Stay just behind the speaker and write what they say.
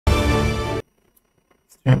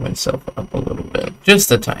Turn myself up a little bit. Just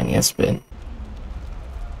the tiniest bit.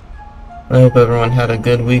 I hope everyone had a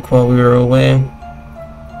good week while we were away.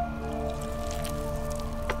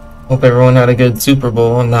 Hope everyone had a good Super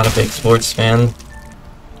Bowl. I'm not a big sports fan.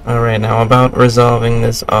 Alright, now about resolving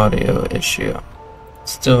this audio issue.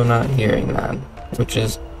 Still not hearing that, which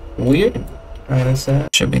is weird. Kinda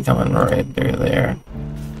sad. Should be coming right through there.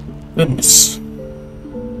 Goodness.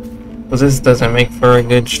 Well, this doesn't make for a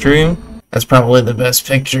good stream. That's probably the best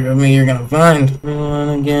picture of me you're gonna find. Everyone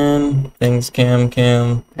again. Thanks, Cam.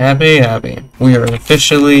 Happy. We are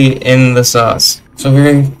officially in the sauce. So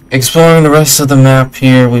we're exploring the rest of the map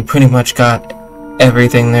here. We pretty much got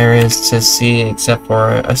everything there is to see except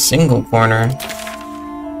for a single corner.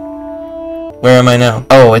 Where am I now?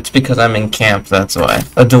 Oh, it's because I'm in camp, that's why.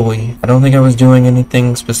 Adoy. I don't think I was doing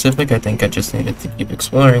anything specific. I think I just needed to keep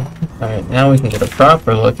exploring. Alright, now we can get a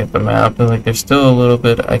proper look at the map. But like, there's still a little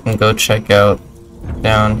bit I can go check out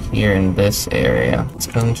down here in this area. Let's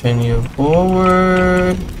continue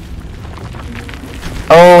forward.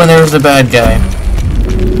 Oh, and there's the bad guy.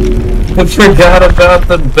 I forgot about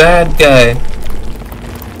the bad guy.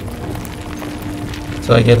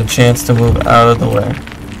 So I get a chance to move out of the way.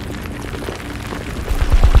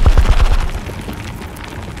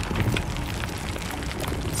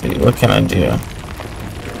 See, what can I do?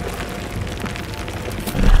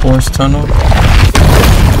 Force tunnel?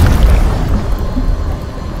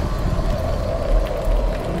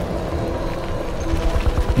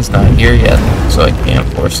 He's not here yet, so I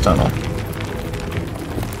can't force tunnel.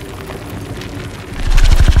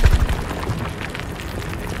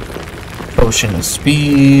 Potion of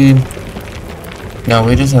speed. No,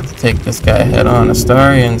 we just have to take this guy head on.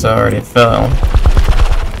 Astarian's already fell.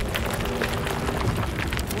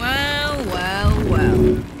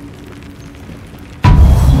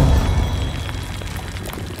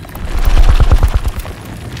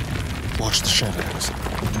 Watch the shadows.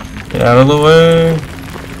 Get out of the way.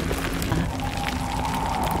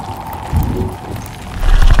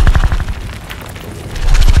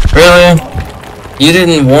 Really? You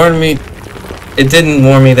didn't warn me. It didn't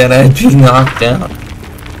warn me that I'd be knocked down.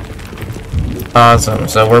 Awesome,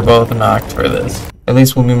 so we're both knocked for this. At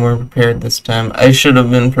least we'll be more prepared this time. I should have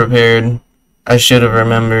been prepared. I should have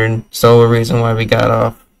remembered. Sole reason why we got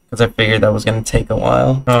off. Because I figured that was going to take a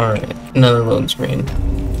while. Alright, another load screen.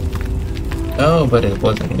 Oh, but it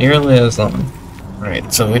wasn't nearly as long.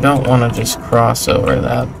 Right, so we don't want to just cross over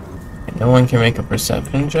that. No one can make a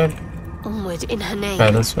perception check? Onward in her name.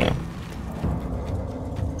 Try this way.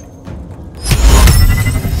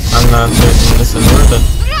 I'm not certain this is worth it.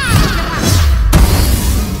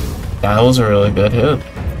 That was a really good hit.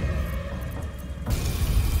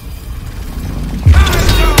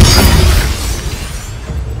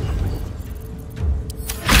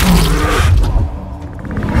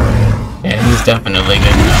 Yeah, he's definitely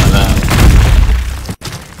getting out of that.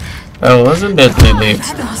 That wasn't deadly leap.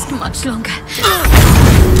 It last much longer.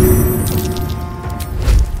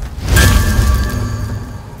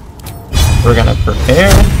 We're gonna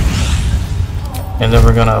prepare, and then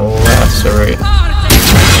we're gonna lacerate.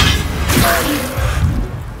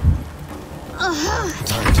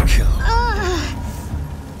 Time to kill.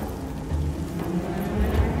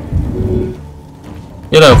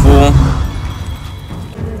 Get up, fool.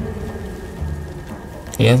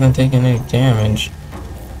 He hasn't taken any damage.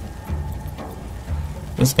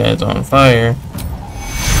 This guy's on fire.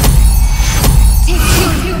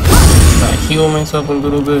 I heal myself a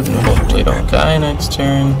little bit and hopefully don't die next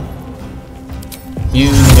turn.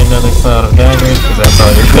 You need another cloud of daggers because that's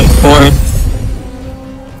all you're good for.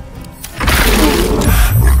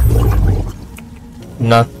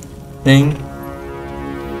 Nothing.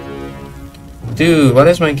 Dude, why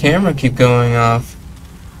does my camera keep going off?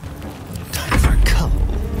 Time for color.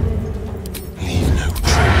 Leave no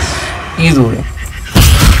trace. Easily.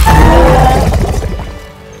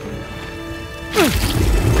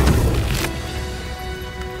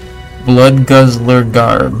 Blood Guzzler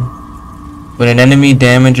Garb. When an enemy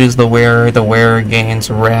damages the wearer gains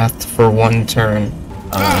wrath for 1 turn.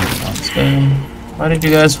 Why did you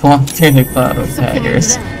guys walk through the cloud of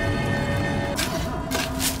daggers?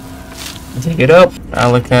 Take it up.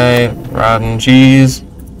 Alakite, rotten cheese,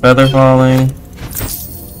 feather falling.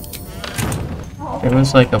 There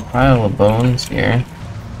was like a pile of bones here.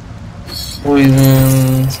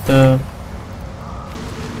 Poison stuff.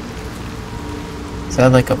 Is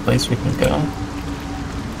that like a place we can go?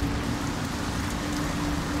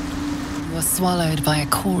 You are swallowed by a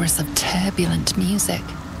chorus of turbulent music.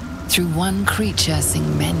 Through one creature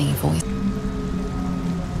sing many voices.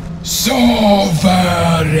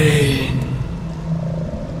 Sovereign!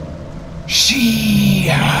 She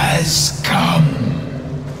has come.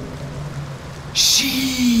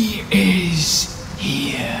 She is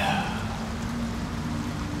here.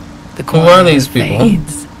 The Who are choir these people?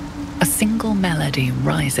 fades. A single melody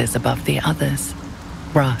rises above the others,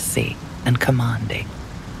 brassy and commanding.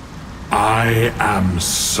 I am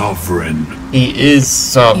sovereign. He is You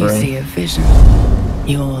sovereign. see a vision.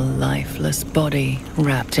 Your lifeless body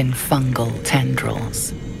wrapped in fungal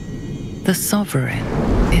tendrils. The sovereign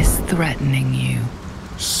is threatening you.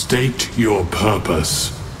 State your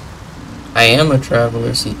purpose. I am a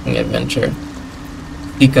traveler seeking adventure.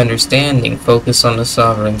 Seek understanding, focus on the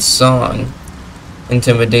sovereign's song.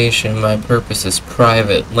 Intimidation, my purpose is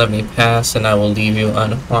private. Let me pass and I will leave you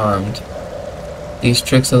unharmed. These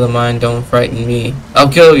tricks of the mind don't frighten me.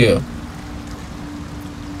 I'll kill you!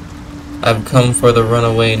 I've come for the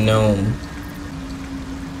runaway gnome.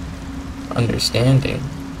 Understanding.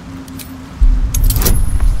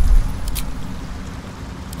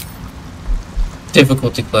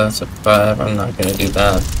 Difficulty class of 5. I'm not gonna do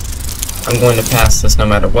that. I'm going to pass this no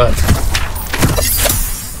matter what.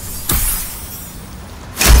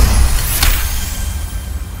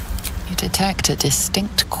 You detect a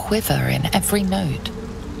distinct quiver in every note.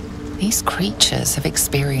 These creatures have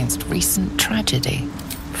experienced recent tragedy.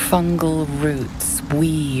 Fungal roots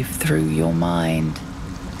weave through your mind,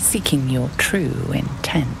 seeking your true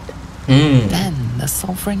intent. Then the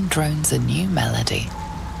sovereign drones a new melody,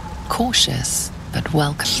 cautious but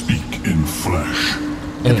welcome. Speak in flesh.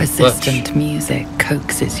 The persistent music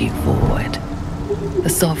coaxes you forward. The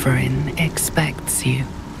sovereign expects you.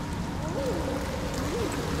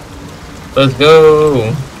 Let's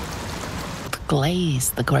go!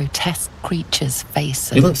 Glaze the grotesque creature's face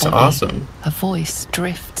He and looks body. awesome. A voice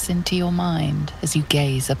drifts into your mind as you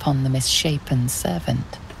gaze upon the misshapen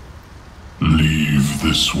servant. Leave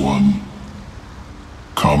this one.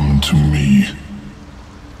 Come to me.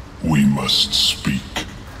 We must speak.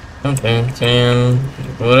 Okay, saying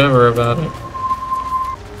whatever about it.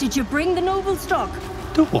 Did you bring the noble stock?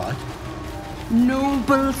 The what?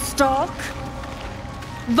 Noble stock?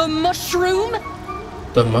 The mushroom?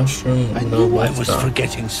 The mushroom I no knew I was livestock.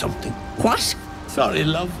 forgetting something. What? Sorry,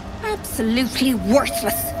 love. Absolutely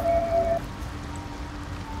worthless.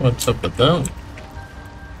 What's up with them?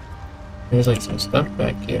 There's like some stuff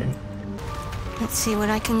back here. Let's see what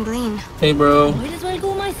I can glean. Hey bro. Might as well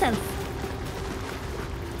go myself.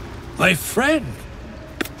 My friend.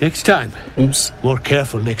 Next time. Oops. More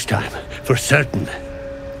careful next time. For certain.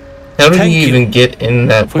 How did Thank he you even get in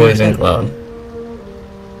that for your poison help. cloud?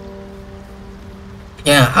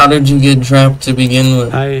 Yeah, how did you get trapped to begin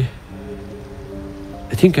with? I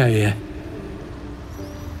think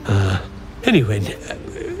anyway,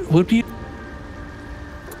 would you?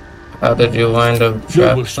 How did you wind up Noble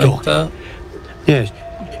trapped like stock. that? Yes.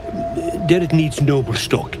 There it needs noble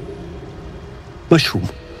stock. Mushroom.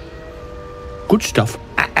 Good stuff.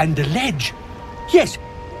 And a ledge. Yes.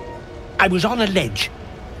 I was on a ledge.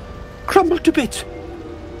 Crumbled to bits.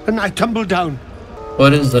 And I tumbled down.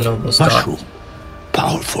 What is the noble stock? Mushroom.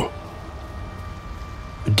 Powerful.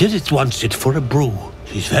 Did it wants it for a brew.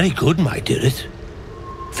 She's very good, my dear it.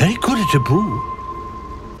 Very good at a brew.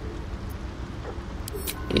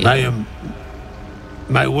 Yeah.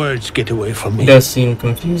 My words get away from me. It does seem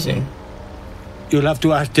confusing. You'll have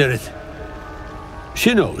to ask Dirith.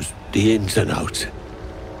 She knows the ins and outs.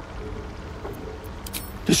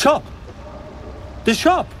 The shop! The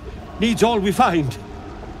shop needs all we find.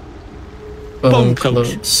 Bone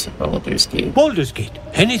cloaks. clothes. Baldur's Gate. Baldur's Gate.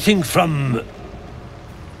 Anything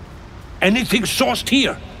sourced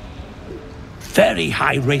here. Very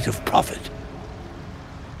high rate of profit.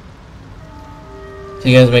 So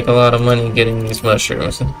you guys make a lot of money getting these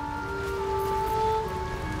mushrooms.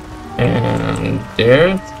 And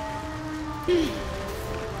there.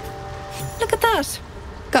 Look at that.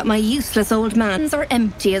 Got my useless old man's are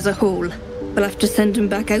empty as a hole. We'll have to send him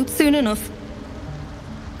back out soon enough.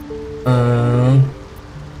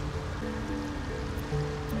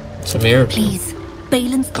 It's a miracle. Please,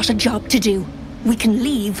 Balin's got a job to do. We can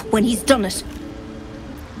leave when he's done it.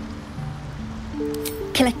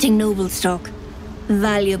 Collecting noble stock.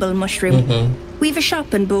 Valuable mushroom. We've a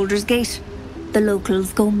shop in Baldur's Gate. The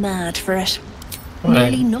locals go mad for it. Why?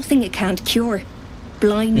 Nearly nothing it can't cure.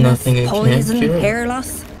 Blindness, Nothing it can't poison, cure. hair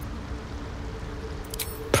loss.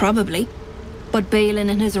 Probably. But Balin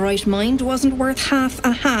in his right mind wasn't worth half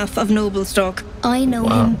a half of noble stock. I know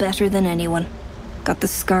him better than anyone. Got the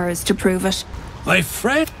scars to prove it. My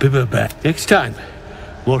friend. Bibberback. Next time.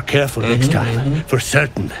 More careful next time. For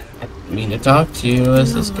certain. I mean to talk to you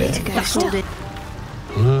as this guy. Hold it.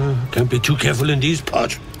 Can't be too careful in these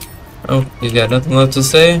parts. Oh, you got nothing left to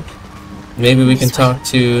say? Maybe we can talk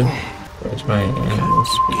to... Where's my animal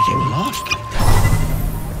speaker? Getting lost.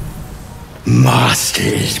 Master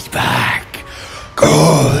is back.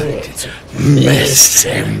 Good. Missed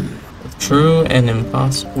him. True and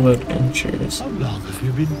impossible adventures. How long have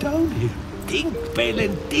you been down here? Think,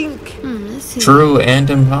 Balin, think. True and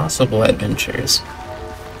impossible adventures.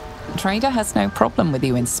 Trader has no problem with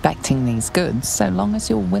you inspecting these goods, so long as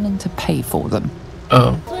you're willing to pay for them.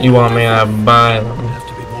 Oh, you want me to buy them? Have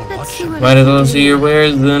to be more watchful. Might as well see your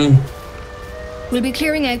wares then. We'll be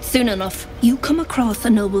clearing out soon enough. You come across a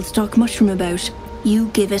noble stock mushroom about, you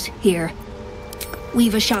give it here.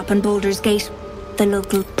 We've a shop in Boulder's Gate. The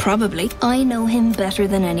local, probably. I know him better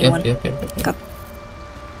than anyone. Yep.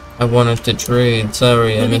 I wanted to trade.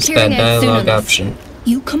 Sorry, I missed that dialogue option.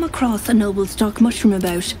 You come across a noble stock mushroom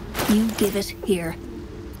about, you give it here.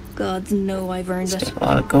 Gods know I've earned it. A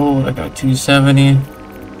lot of gold. I got 270.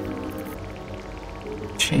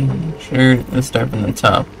 Change. Here, let's start from the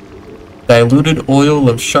top. Diluted oil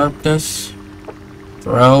of sharpness.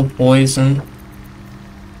 Drow poison.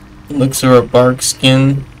 Elixir of bark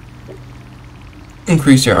skin.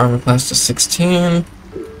 Increase your armor class to 16.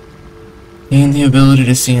 Gain the ability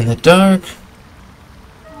to see in the dark.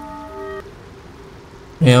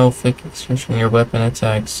 Hail fixtures from your weapon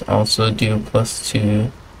attacks also do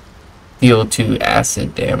 +2 deal 2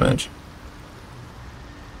 acid damage.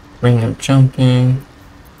 Ring of jumping.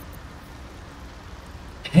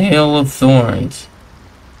 Hail of thorns.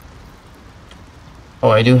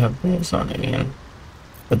 Oh, I do have this on again.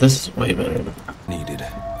 But this is way better than that. Needed.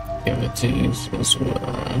 Give it to you as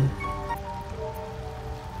well.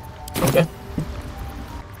 Okay.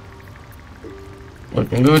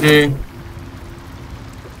 Looking good.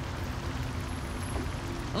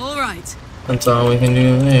 All right. That's all we can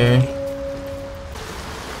do there.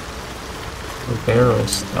 The barrel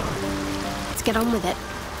stuff. Let's get on with it.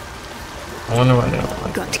 I wonder why they don't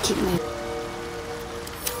like Got to keep moving.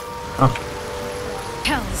 Oh,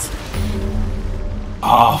 Hells.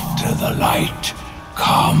 After the light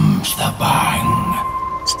comes the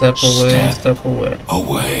bang. step away, step away.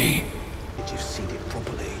 Away. Did you see it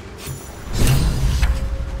properly?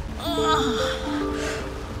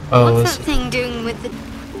 Oh, What's it's that thing doing with the...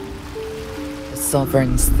 The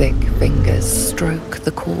Sovereign's thick fingers stroke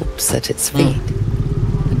the corpse at its feet.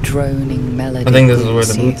 A droning melody I think this is where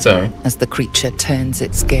greets the you boots are. as the creature turns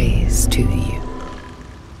its gaze to you.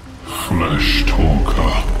 Flesh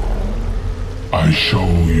talker, I show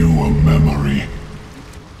you a memory.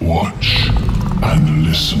 Watch and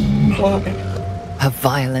listen. A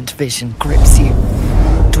violent vision grips you.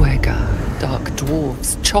 Dwegar, dark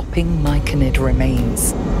dwarves chopping myconid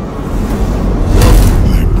remains.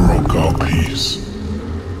 They broke our peace.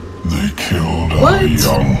 They killed our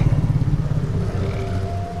young.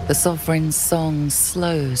 The Sovereign's song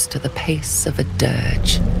slows to the pace of a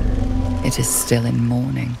dirge. It is still in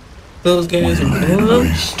mourning. Those We guys are laid cool.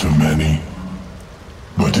 waste to many,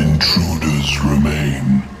 but intruders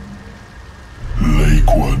remain.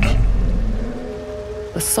 Lakewood.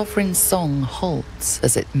 The Sovereign's song halts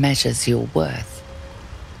as it measures your worth.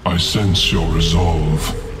 I sense your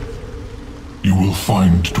resolve. You will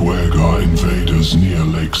find Dwegar invaders near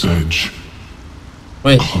Lake's Edge.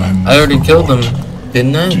 Wait, Cleanse I already the killed void. them,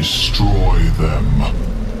 didn't I? Destroy them.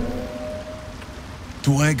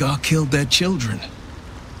 Dwegar killed their children.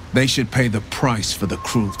 They should pay the price for the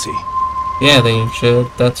cruelty. Yeah, they should.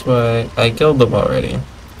 That's why I killed them already.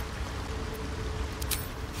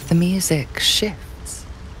 The music shifts,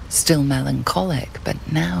 still melancholic, but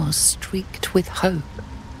now streaked with hope.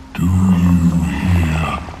 Do you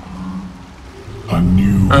hear? A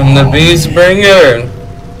new I'm the Beastbringer,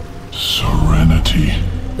 serenity.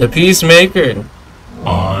 the Peacemaker.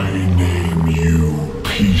 I name you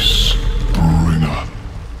Peacebringer.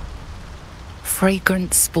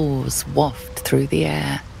 Fragrant spores waft through the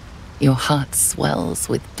air. Your heart swells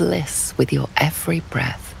with bliss with your every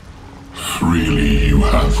breath. Freely you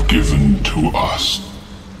have given to us.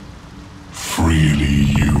 Freely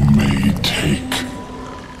you may take.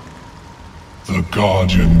 The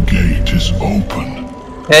Guardian Gate is open.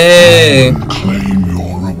 Hey! Claim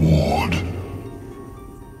your reward.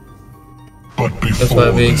 But That's why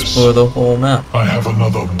before we this, explore the whole map. I have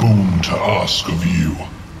another boon to ask of you.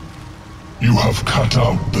 You have cut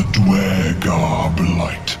out the Dwegar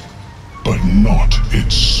blight, but not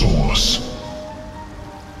its source.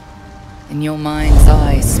 In your mind's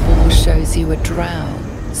eye, Spore shows you a drow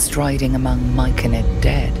striding among myconid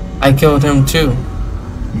dead. I killed him too,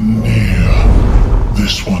 Near.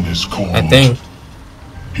 This one is called. I think.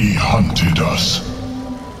 He hunted us.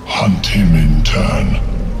 Hunt him in turn.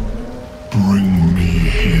 Bring me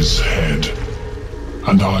his head.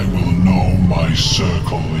 and I will know my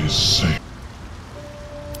circle is safe.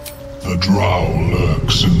 The drow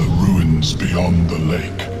lurks in the ruins beyond the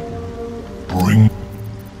lake. Bring...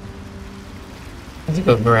 I think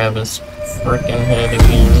I'll grab his frickin' head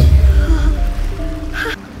again.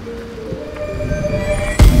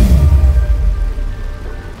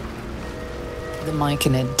 The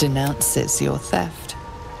Myconid denounces your theft.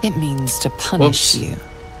 It means to punish you.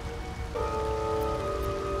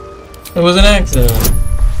 It was an accident.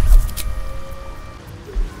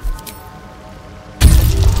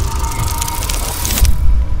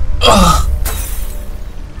 Ugh.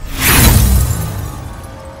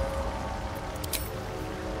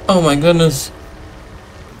 Oh my goodness.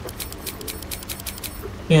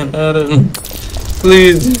 Can't add it.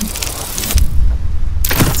 Please.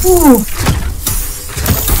 Woo.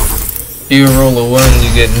 If you roll a 1,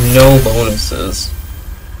 you get no bonuses.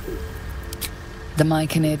 The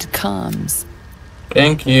Myconid calms.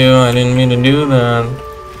 Thank you, I didn't mean to do that.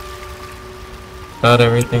 Thought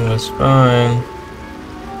everything was fine.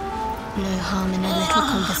 No harm in a little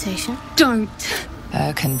conversation. Don't.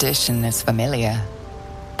 Her condition is familiar.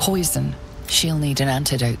 Poison. She'll need an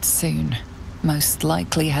antidote soon. Most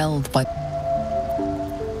likely held by...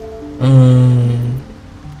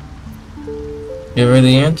 Give her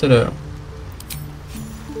the antidote.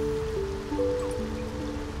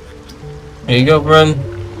 Here you go, friend.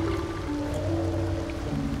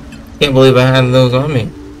 Can't believe I had those on me.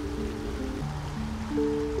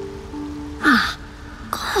 Ah,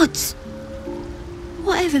 gods.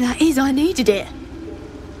 Whatever that is, I needed it.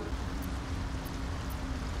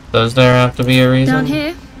 Does there have to be a reason? Down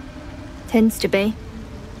here? Tends to be.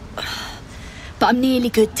 But I'm nearly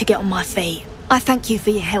good to get on my feet. I thank you for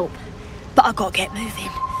your help, but I gotta get moving.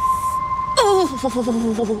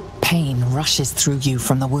 Oh. Pain rushes through you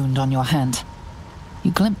from the wound on your hand.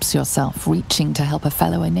 You glimpse yourself reaching to help a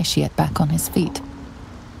fellow initiate back on his feet,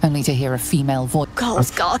 only to hear a female voice.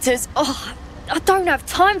 Girls, garters. Oh, I don't have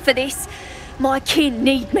time for this. My kin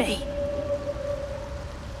need me.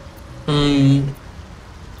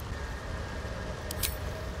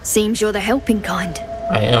 Seems you're the helping kind.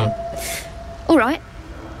 I am. All right.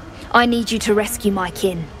 I need you to rescue my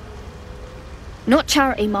kin. Not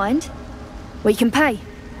charity, mind. We can pay.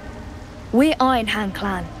 We're Iron Hand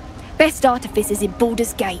Clan. Best artificers in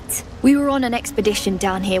Baldur's Gate. We were on an expedition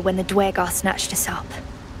down here when the Dwergar snatched us up.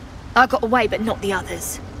 I got away, but not the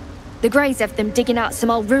others. The Greys have them digging out some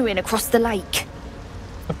old ruin across the lake.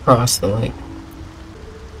 Across the lake.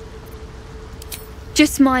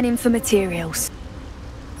 Just mining for materials.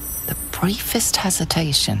 The briefest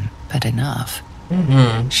hesitation, but enough.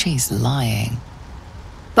 She's lying.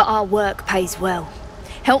 But our work pays well.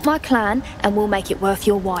 Help my clan, and we'll make it worth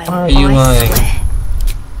your while. Why are you lying? Swear.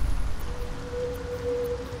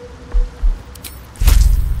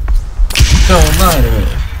 Don't lie to me.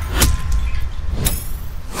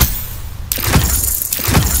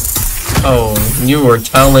 Oh, you were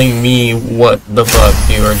telling me what the fuck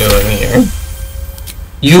you were doing here.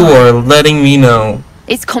 You are letting me know.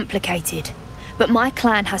 It's complicated, but my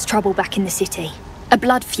clan has trouble back in the city. A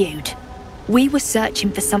blood feud. We were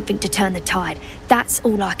searching for something to turn the tide. That's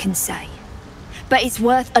all I can say. But it's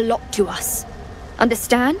worth a lot to us.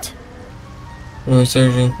 Understand? We were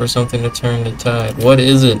searching for something to turn the tide. What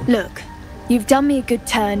is it? Look, you've done me a good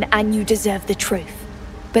turn and you deserve the truth.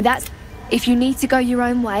 But that's... If you need to go your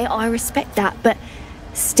own way, I respect that, but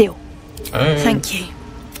still. Alright. Thank you.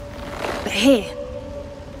 But here...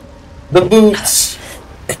 The boots!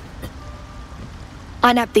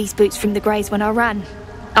 I nabbed these boots from the Greys when I ran.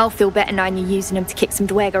 I'll feel better knowing you're using them to kick some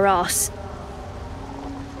Dwergar ass.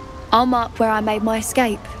 I'll mark where I made my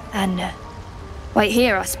escape, and wait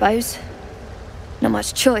here, I suppose. Not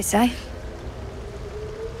much choice, eh?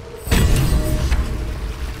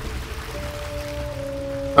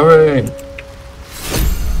 Alright.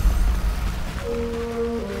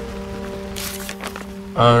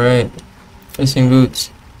 Alright. Missing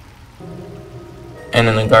boots. And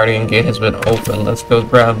then the Guardian Gate has been opened. Let's go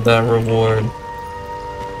grab that reward.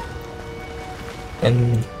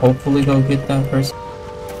 And hopefully go get that person.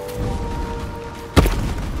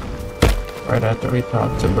 Right after we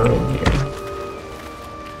talk to Bro here.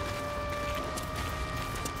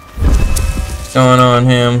 What's going on,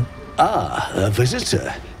 Ham? Ah, a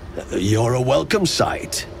visitor. You're a welcome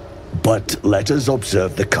sight. But let us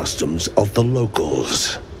observe the customs of the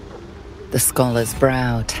locals. The scholar's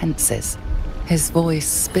brow tenses. His voice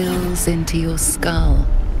spills into your skull,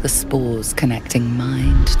 the spores connecting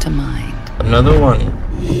mind to mind. Another one.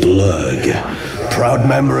 Blurg, proud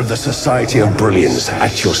member of the Society of Brilliance,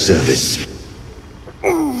 at your service.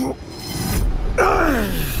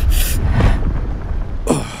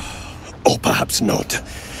 Perhaps not.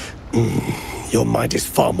 Your mind is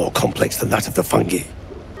far more complex than that of the fungi.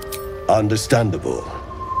 Understandable.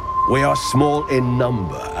 We are small in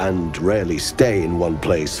number and rarely stay in one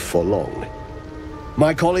place for long.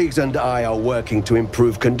 My colleagues and I are working to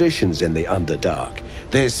improve conditions in the Underdark.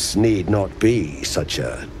 This need not be such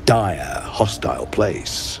a dire, hostile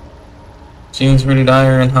place. Seems pretty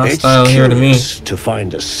dire and hostile here to me. It's curious to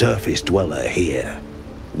find a surface dweller here.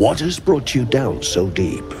 What has brought you down so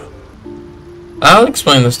deep? I'll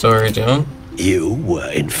explain the story to him. You were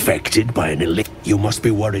infected by an elixir. You must be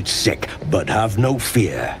worried sick, but have no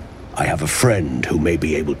fear. I have a friend who may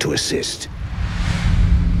be able to assist.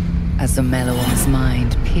 As the Meloon's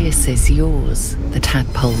mind pierces yours, the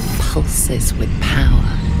tadpole pulses with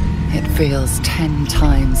power. It feels 10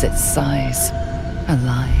 times its size.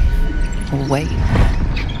 Alive,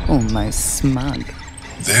 awake, almost smug.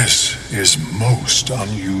 This is most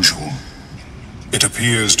unusual. It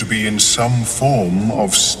appears to be in some form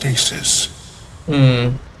of stasis. No,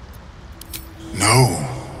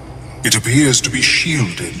 it appears to be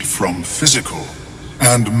shielded from physical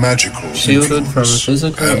and magical Shielded from influence.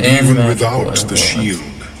 physical and even magical without influence. the shield,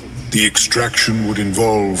 the extraction would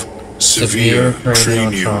involve severe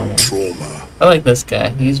cranial trauma. I like this guy.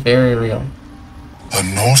 He's very real. A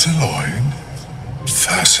nautiloid?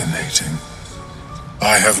 Fascinating.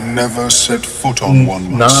 I have never set foot on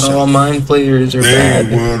one myself. Not all mind flayers are They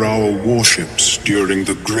bad. were our warships during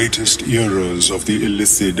the greatest eras of the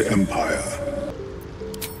Illithid Empire.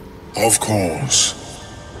 Of course.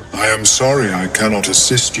 I am sorry I cannot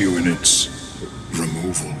assist you in its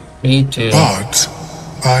removal. Me too. But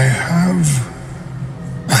I have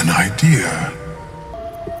an idea.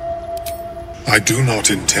 I do not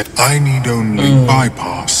intend. I need only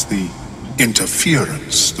bypass the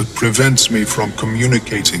interference that prevents me from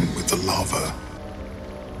communicating with the lava.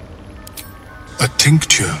 A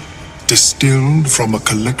tincture distilled from a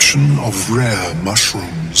collection of rare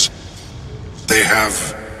mushrooms. They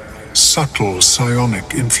have subtle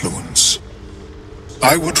psionic influence.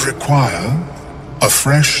 I would require a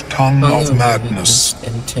fresh ton of madness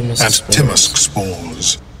and Timisk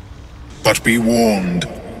spores. But be warned,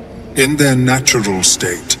 in their natural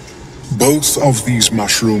state, both of these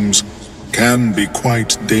mushrooms can be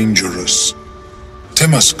quite dangerous.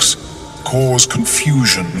 Timisks cause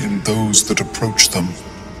confusion in those that approach them.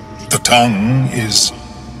 The tongue is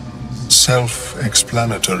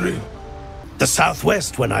self-explanatory. The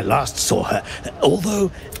southwest when I last saw her,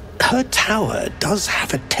 although her tower does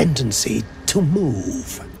have a tendency to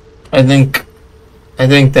move. I think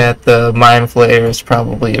that the mind flayer is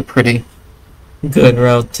probably a pretty good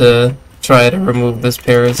route to try to remove this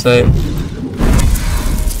parasite.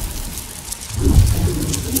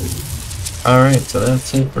 Alright, so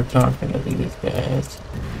that's it for talking to these guys.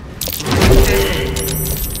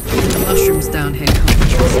 The mushrooms down here can't be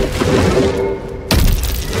trusted.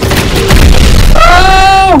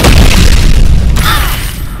 Oh!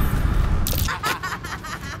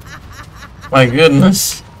 My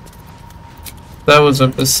goodness. That was a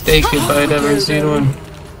mistake if I'd ever seen one.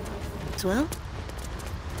 Well,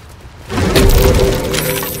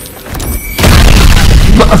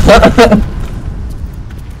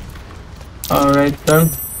 Alright then.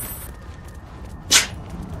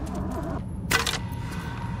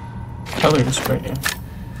 Color spray.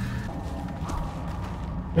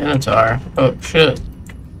 Minotaur. Oh shit.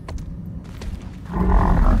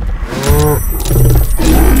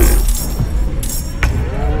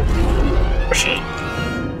 Shit.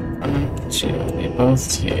 1, 2, we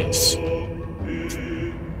both use.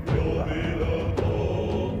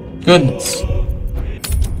 Goodness.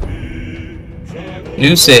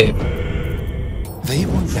 New save. They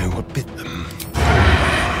won't know what bit them.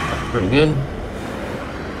 Pretty good.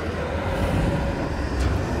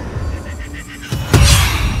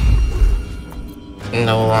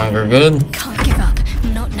 No longer good. can't give up.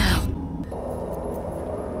 Not now.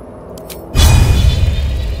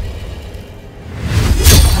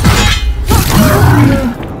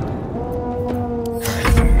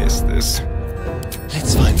 I miss this.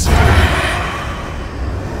 Let's find some.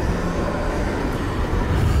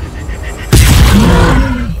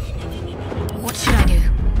 What should I do?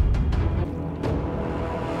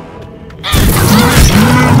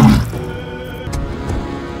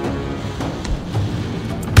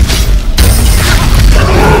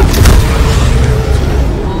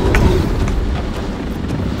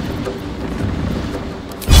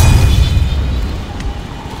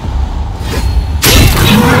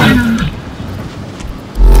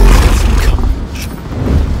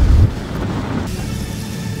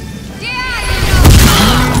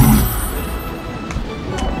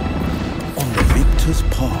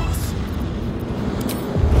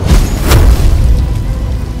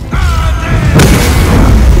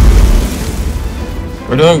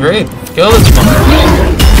 We're doing great. Kill this one.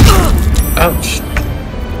 Ouch.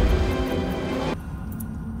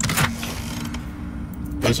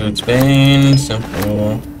 Wizard's Bane,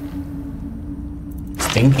 simple.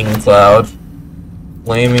 Stinking Cloud.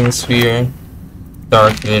 Flaming Sphere.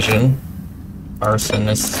 Dark Vision.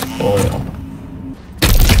 Arsonist's Foil.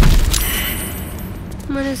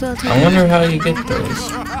 Might as well take I wonder how you get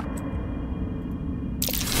those.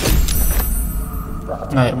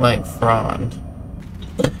 Nightlight Frond.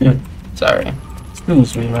 Sorry.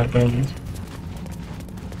 Excuse me, my friends.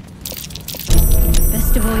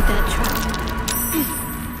 Best avoid that trap.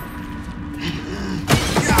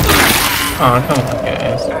 Oh, come on,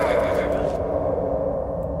 guys.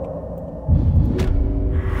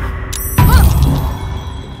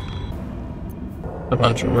 A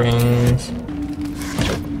bunch of rings.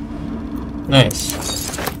 Nice.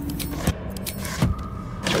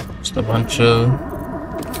 Just a bunch of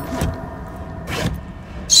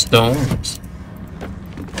stones.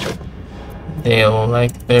 They all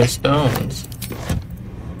like their stones.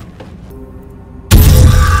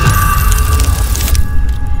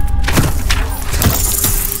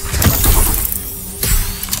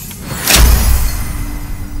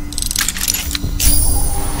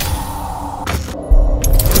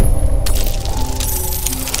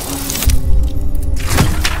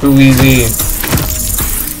 Wee.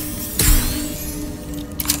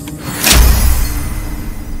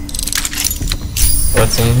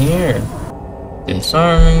 What's in here?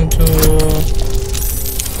 Disarming tool.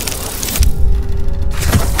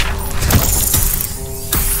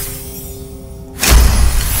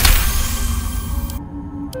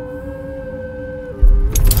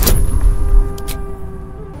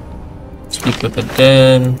 Speak with the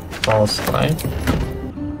dead. False light.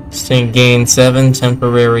 Stink gain 7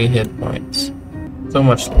 temporary hit points. So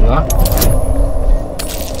much luck.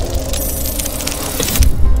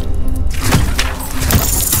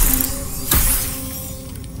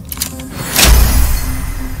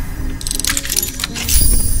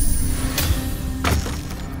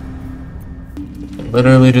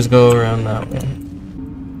 Literally just go around that way.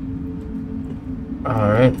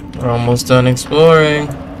 Alright, we're almost done exploring.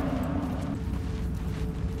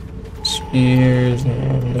 Spears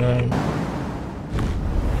and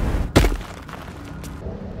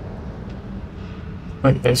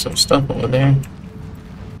wait, there's some stuff over there.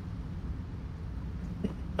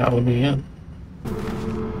 That would be it.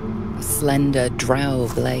 A slender drow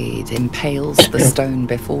blade impales the stone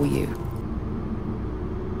before you.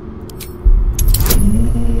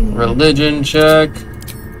 Religion check.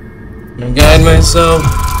 I'm gonna guide myself.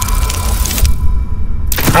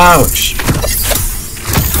 Ouch!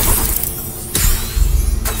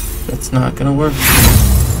 That's not gonna work.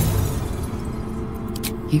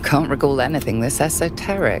 You can't recall anything this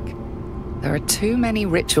esoteric. There are too many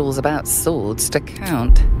rituals about swords to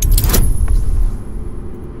count.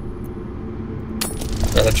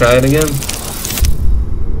 Gotta try it again.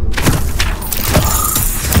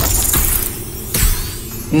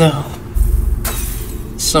 No.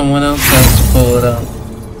 Someone else has to pull it out.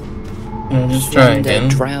 Yeah, just try again.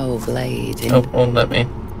 Drow blade. Oh, won't let me.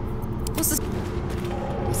 A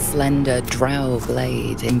slender drow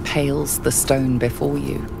blade impales the stone before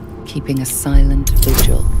you, keeping a silent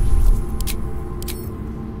vigil.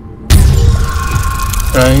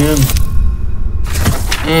 Try again.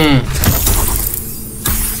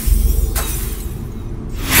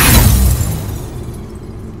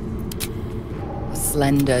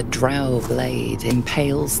 Slender drow blade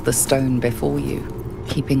impales the stone before you,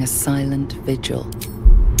 keeping a silent vigil.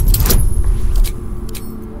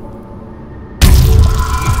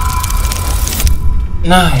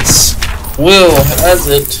 Nice. Will has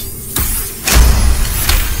it.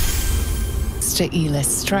 Mr.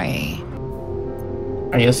 Elistray.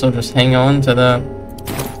 I guess I'll just hang on to that.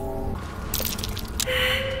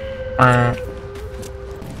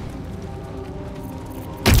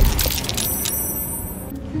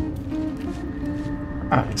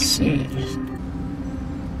 I see.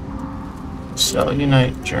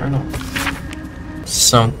 Unite journal.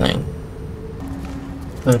 Something.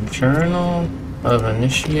 The Journal of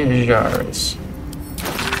Initiate Jars.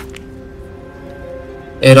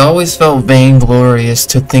 It always felt vainglorious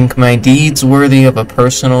to think my deeds worthy of a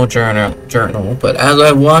personal journal, but as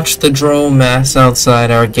I watched the drow mass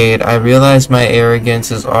outside our gate, I realized my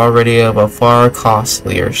arrogance is already of a far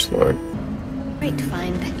costlier sort. Great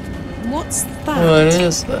find. What's that? What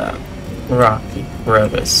is that? Rocky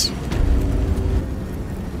crevice.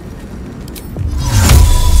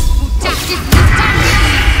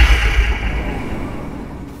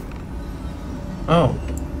 Oh.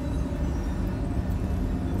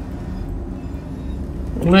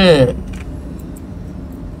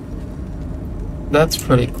 That's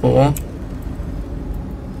pretty cool.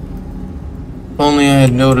 If only I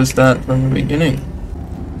had noticed that from the beginning.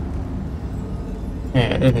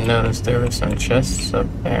 Yeah, I didn't notice there were some chests up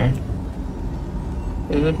there.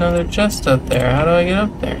 There's another chest up there. How do I get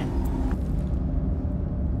up there?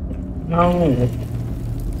 No.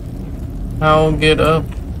 How get up?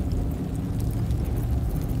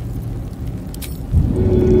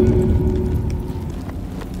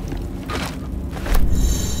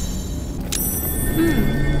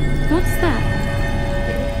 What's that?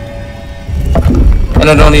 And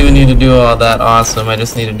I don't even need to do all that awesome. I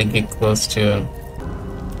just needed to get close to it.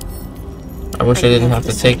 I wish I didn't have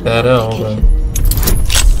to take that L, but...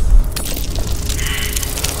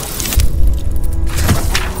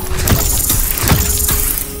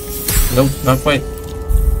 Nope, not quite.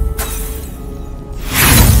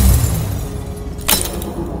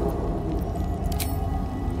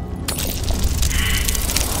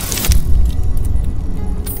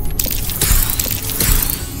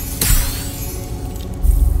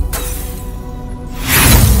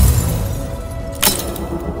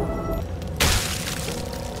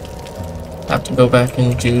 Have to go back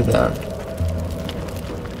and do that.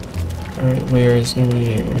 Alright, where is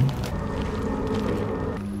near?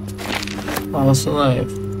 Lost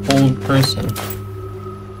alive. Old person.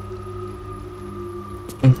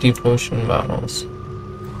 Empty potion bottles.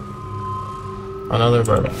 Another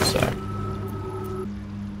burlap sack.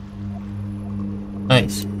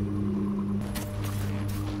 Nice.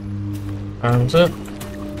 Arms up.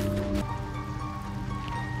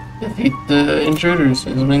 Defeat the intruders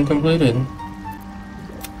has been completed.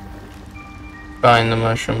 Find the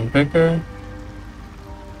mushroom picker.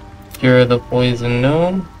 Cure the poison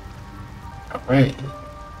gnome. Alright.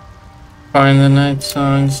 Find the night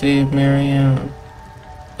song, save Marianne.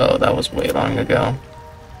 Oh, that was way long ago.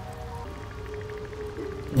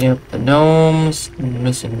 Yep, the gnomes,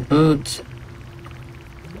 missing boots.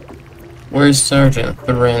 Where's Sergeant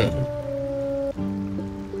Thrin?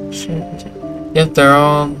 Shit. Yep, they're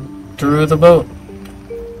all through the boat.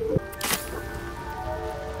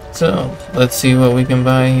 So, let's see what we can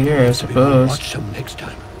buy here, I suppose. Watch some next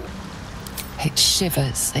time. It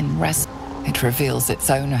shivers in rest. It reveals its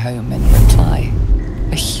own home in reply.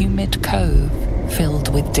 A humid cove filled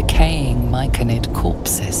with decaying myconid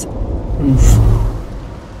corpses.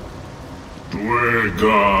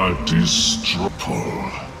 Dwegar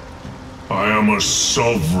Distrapple. I am a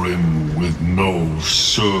sovereign with no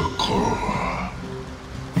circle.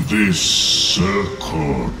 This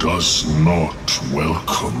circle does not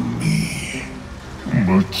welcome me.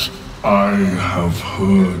 But I have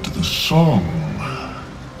heard the song.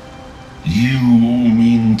 You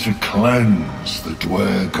mean to cleanse the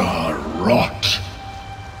Dwegar rot.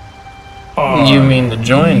 You mean to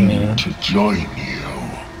join me? To join you.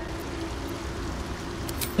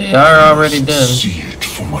 They are already dead. See it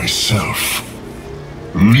for myself.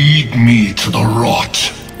 Lead me to the rot.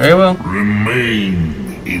 Very well.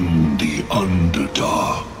 Remain in the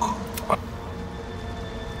Underdark.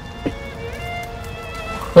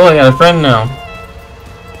 Oh, I got a friend now.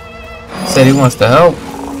 Said he wants to help.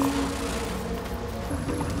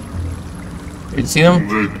 You see him?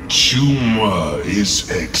 The tumor is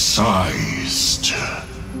excised.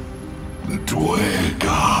 The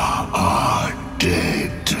Dwegar are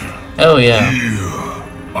dead. Oh yeah. Here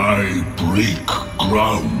I break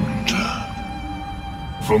ground.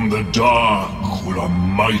 From the dark will a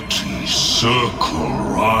mighty circle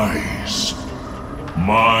rise.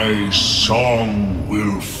 My song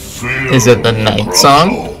will fill. Is it the night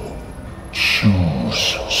song?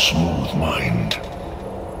 Choose, smooth mind.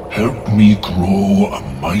 Help me grow a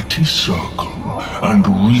mighty circle and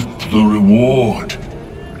reap the reward.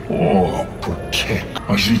 Or protect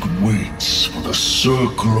as it waits for the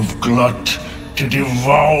circle of glut to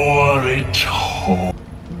devour it whole.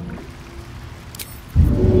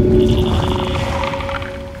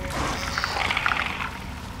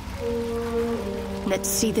 Let's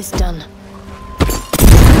see this done.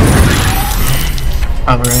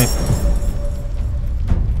 Alright.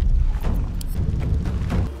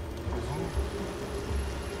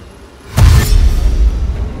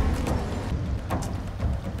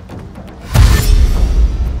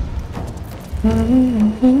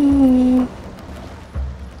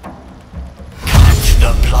 Cut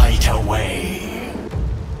the blight away.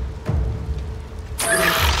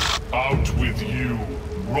 Out with you,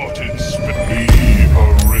 rotted spirit. Be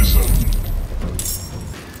arisen.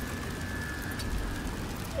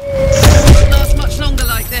 Won't last much longer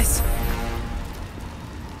like this.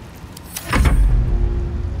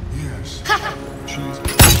 Yes.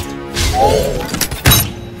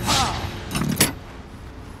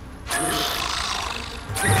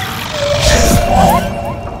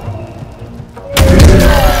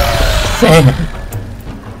 Damn.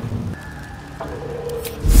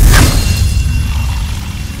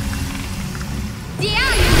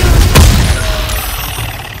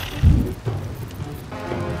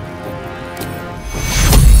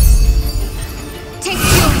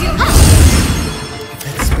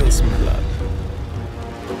 Let's spill some blood.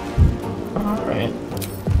 Alright.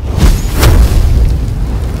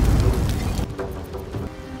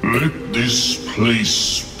 Let this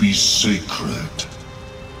place be sacred.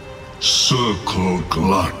 Circle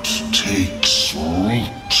Glut takes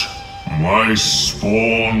root. My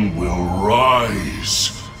spawn will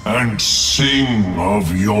rise and sing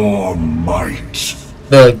of your might.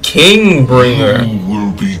 The Kingbringer. You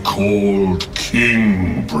will be called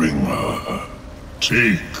Kingbringer.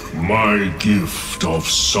 Take my gift of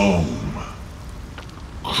song.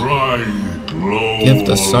 Cry it low Gift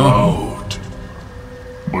or of song. loud,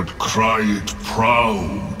 but cry it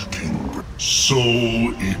proud, Kingbringer. So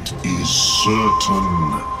it is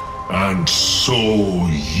certain, and so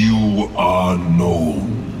you are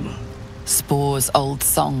known. Spore's old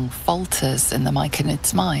song falters in the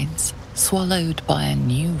Myconid's minds, swallowed by a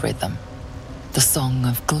new rhythm. The song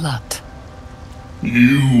of Glut.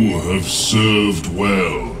 You have served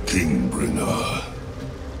well, Kingbringer.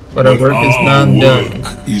 But our work is not our done.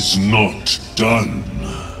 work is not done.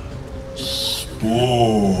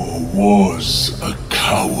 Spore was a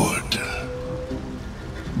coward.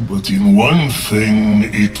 But in one thing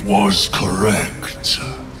it was correct.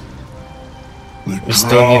 We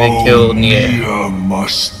still need to kill Nia. Nia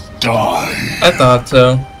must die. I thought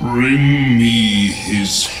so. Bring me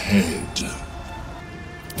his head.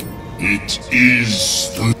 It is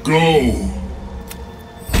the go.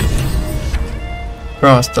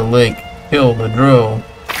 Cross the lake. Kill the drow.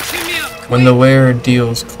 When the wearer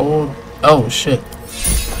deals cold. Oh shit.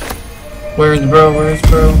 Where's bro? Where's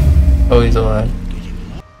bro? Oh, he's alive.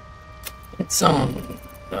 It's on.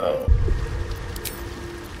 No.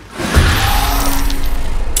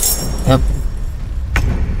 Yep.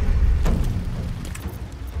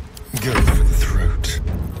 Go for the throat.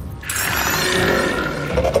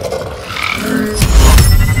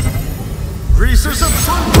 Greasers of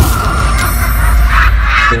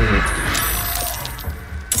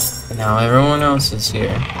And now everyone else is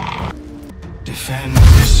here. Defend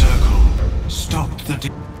the circle. Stop the.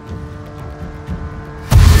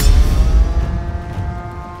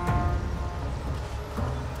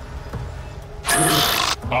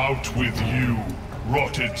 Out with you,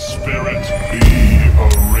 rotted spirit, be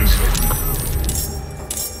arisen.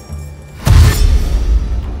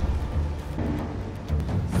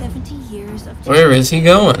 70 years of... Where is he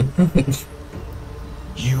going?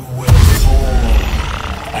 You will fall,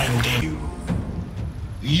 and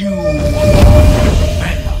you are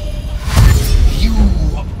venom. You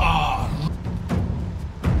are.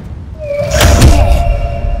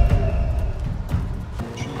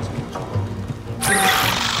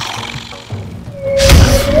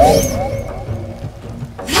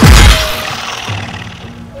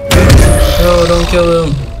 No, don't kill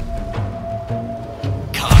him.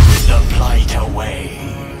 Cut the blight away.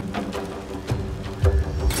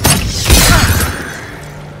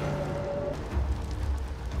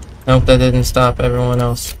 Nope, that didn't stop everyone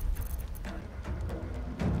else.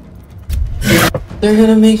 They're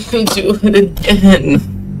gonna make me do it again.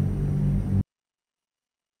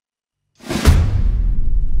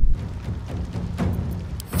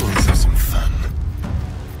 Let's have some fun.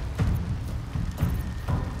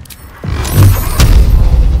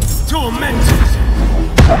 Tormented!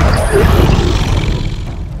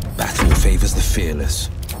 Battle favors the fearless.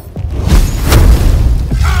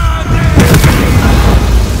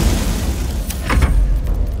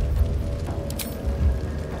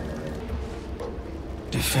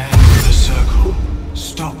 Defend the circle.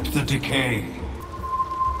 Stop the decay.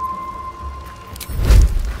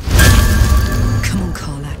 Come on,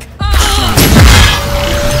 Karlak.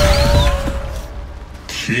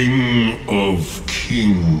 King of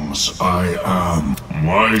kings I am.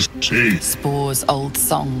 My state, Spore's old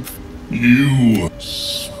song. you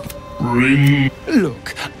spring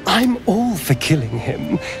Look, I'm all for killing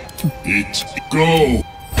him. it. Go.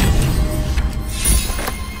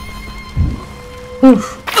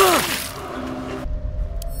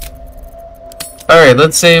 Alright,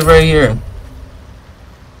 let's save right here.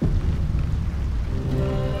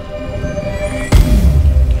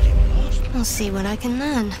 I'll see what I can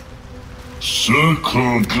learn.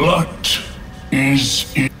 Circle Glut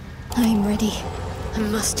is it. I'm ready. I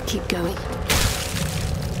must keep going.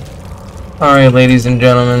 Alright, ladies and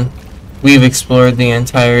gentlemen. We've explored the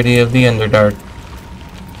entirety of the Underdark.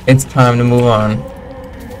 It's time to move on.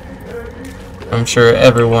 I'm sure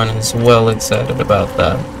everyone is well excited about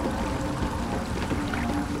that.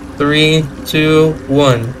 3, 2,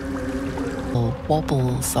 1.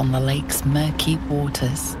 Wobbles on the lake's murky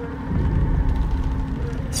waters.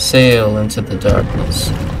 Sail into the darkness.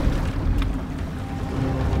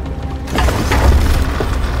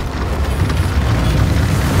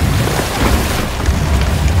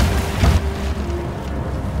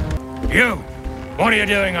 You! What are you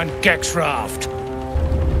doing on Gek's raft?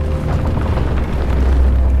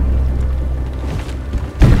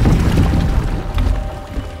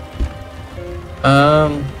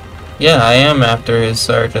 Yeah, I am after his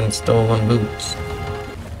sergeant's stolen boots.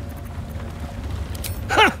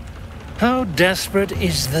 Ha! How desperate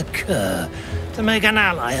is the cur to make an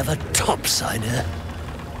ally of a topsider?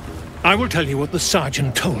 I will tell you what the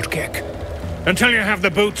sergeant told Gek. Until you have the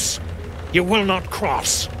boots, you will not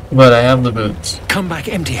cross. But I have the boots. Come back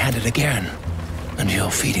empty-handed again, and you're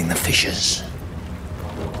feeding the fishes.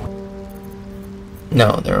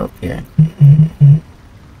 No, they're up here.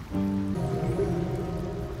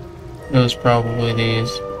 It was probably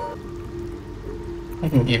these. I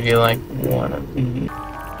can give you like one of these.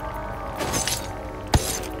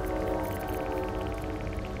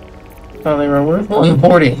 Oh, they were worth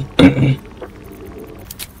 140.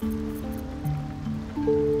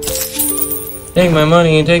 Take my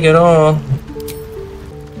money, take it all.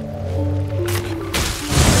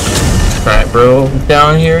 Alright, bro,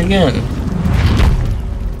 down here again.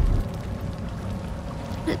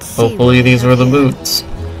 Hopefully these were the boots.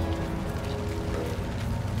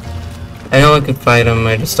 I know I could fight them,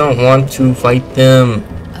 I just don't want to fight them.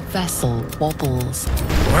 A vessel wobbles.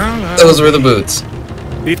 Well, Those were the boots.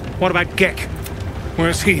 What about Gek?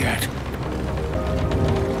 Where's he at?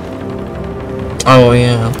 Oh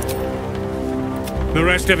yeah. The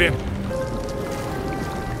rest of you?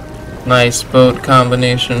 Nice boat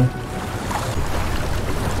combination.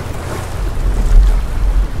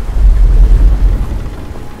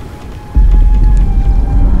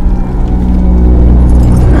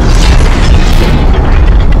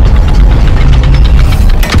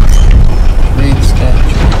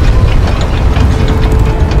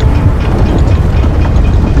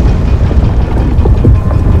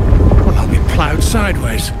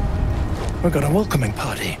 Sideways. We've got a welcoming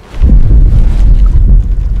party.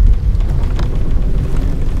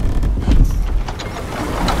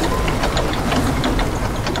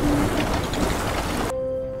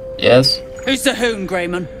 Yes? Who's the hoon,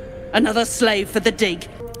 Greyman? Another slave for the dig?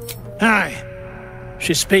 Aye.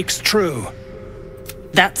 She speaks true.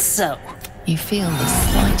 That's so. You feel the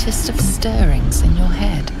slightest of stirrings in your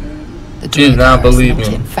head. The She did not believe is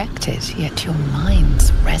not me. infected, yet your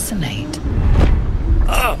minds resonate.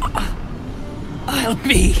 Oh, I'll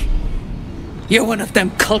be. You're one of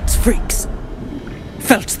them cult freaks.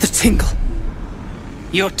 Felt the tingle.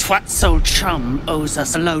 Your twat-soul chum owes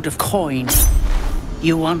us a load of coin.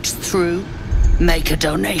 You want through? Make a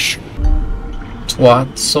donation.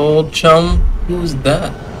 Twat soul chum? Who's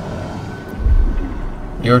that?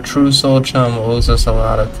 Your true soul chum owes us a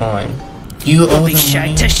lot of coin. You owe Be them shy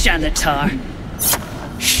money? to Shanatar.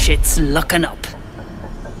 Shit's looking up.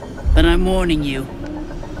 But I'm warning you.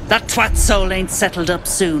 That twat soul ain't settled up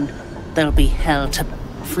soon. There'll be hell to...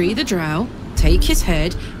 Free the drow, take his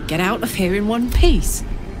head, get out of here in one piece.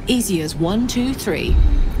 Easy as 1, 2, 3.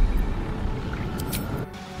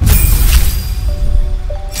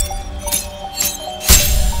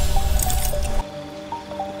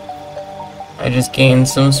 I just gained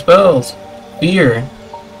some spells. Fear.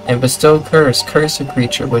 And bestow curse. Curse a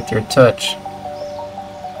creature with your touch.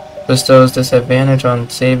 Bestows disadvantage on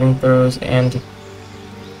saving throws and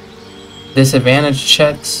disadvantage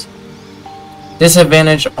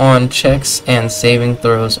on checks and saving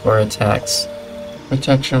throws or attacks.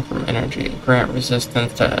 Protection from energy. Grant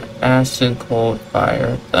resistance to acid, cold,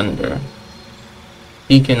 fire, thunder.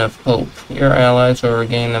 Beacon of hope. Your allies will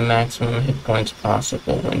regain the maximum hit points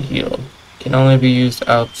possible when healed. Can only be used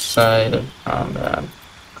outside of combat.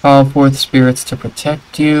 Call forth spirits to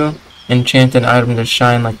protect you. Enchant an item to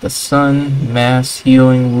shine like the sun. Mass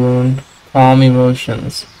healing wound. Calm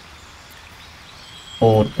emotions.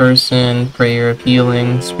 Old person. Prayer of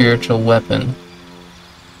healing. Spiritual weapon.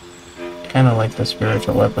 Kinda like the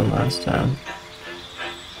spiritual weapon last time.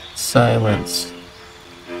 Silence.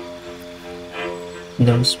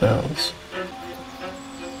 No spells.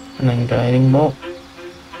 And then guiding bolt.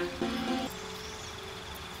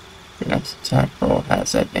 Your next attack roll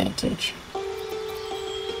has advantage.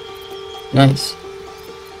 Nice.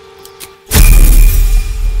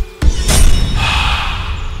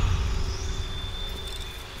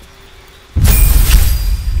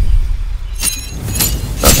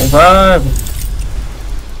 Level 5!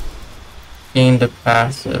 Gained a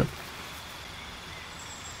passive.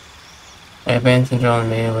 Advantage on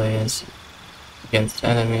melees against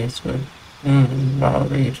enemies with while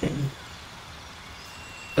raging.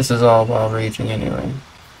 This is all while raging anyway.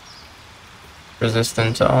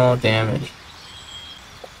 Resistant to all damage.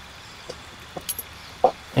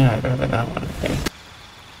 Yeah, I'd rather that one, I think.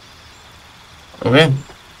 Okay.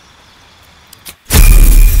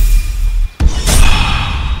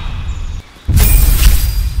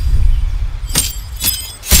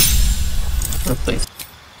 Replace.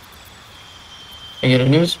 I get a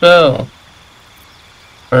new spell.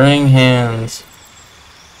 Burning Hands.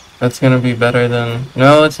 That's gonna be better than...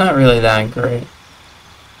 No, it's not really that great.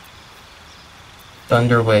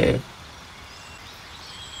 Thunder Wave.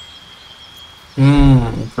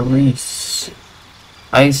 Grease.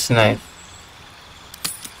 Ice Knife.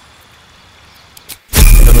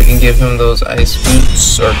 And we can give him those ice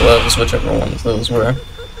boots or gloves, whichever ones those were.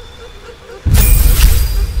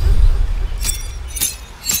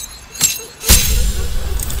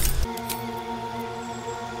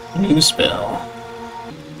 New spell.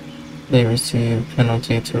 They receive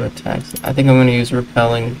penalty to attacks. I think I'm going to use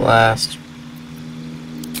Repelling Blast.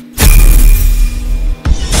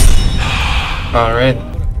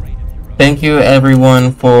 Alright. Thank you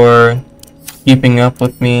everyone for keeping up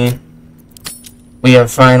with me. We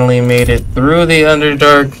have finally made it through the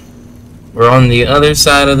Underdark. We're on the other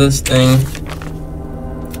side of this thing.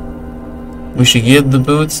 We should give the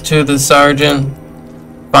boots to the sergeant,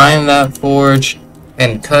 find that forge,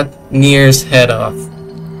 and cut Nier's head off.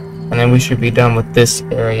 And then we should be done with this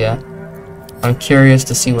area. I'm curious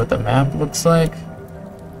to see what the map looks like.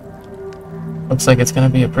 Looks like it's gonna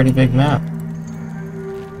be a pretty big map.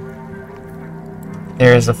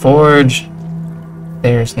 There's a forge.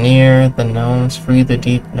 There's Nier, the gnomes, free the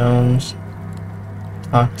deep gnomes.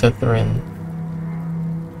 Talk to Thrin.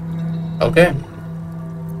 Okay.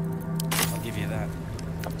 I'll give you that.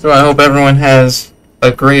 So I hope everyone has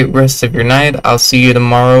a great rest of your night. I'll see you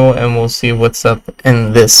tomorrow and we'll see what's up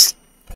in this